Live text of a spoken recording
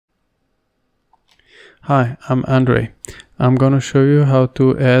Hi, I'm Andre. I'm gonna show you how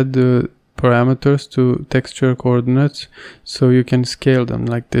to add parameters to texture coordinates so you can scale them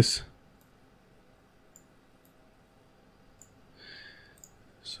like this.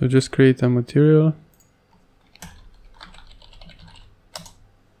 So just create a material.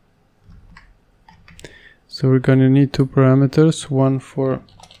 So we're gonna need two parameters, one for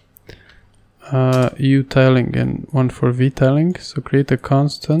U tiling and one for V tiling. So create a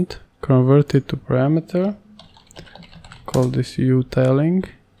constant, convert it to parameter, call this U tiling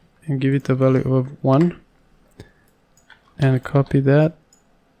and give it a value of 1, and copy that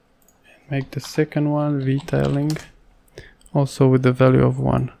and make the second one V tiling also with the value of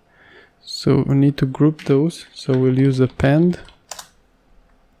 1. So we need to group those, so we'll use append,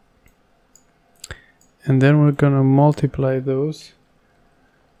 and then we're gonna multiply those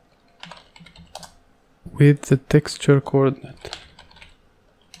with the texture coordinate.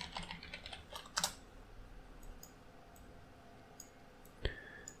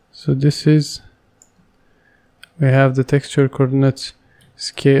 So this is, we have the texture coordinates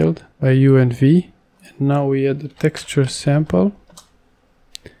scaled by U and V, and now we add the texture sample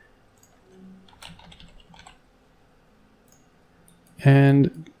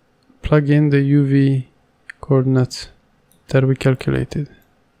and plug in the UV coordinates that we calculated.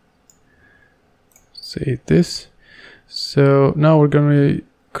 Save this. So now we're going to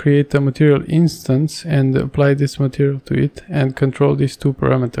create a material instance and apply this material to it and control these two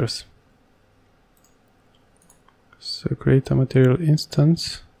parameters. So create a material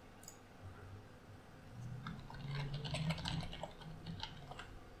instance.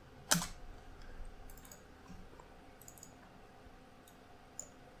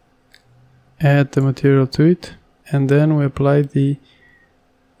 Add the material to it, and then we apply the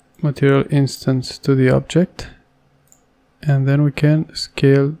material instance to the object, and then we can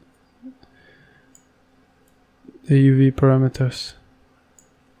scale the UV parameters.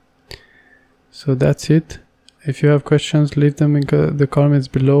 So that's it. If you have questions, leave them in the comments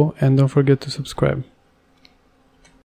below, and don't forget to subscribe.